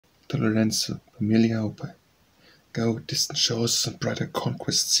to Lorenzo, Amelia Opie. Go, distant shores and brighter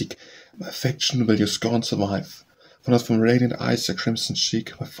conquests seek. My affection will your scorn survive. For not from radiant eyes your crimson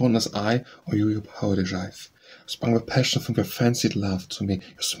cheek, my fondness I, or you your power derive. Sprung with passion from your fancied love to me,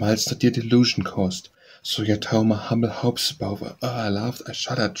 your smiles the dear delusion caused. So yet how my humble hopes above, I laughed, I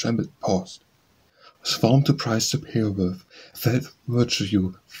shuddered, trembled, paused. Was formed to prize superior worth, felt virtue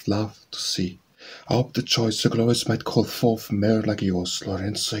you with love to see. I hope the choice your glories might call forth merit like yours,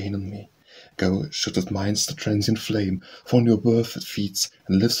 Lorenzo, in on me. Go, should that minds the transient flame, for on your birth it feeds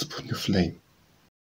and lives upon your flame.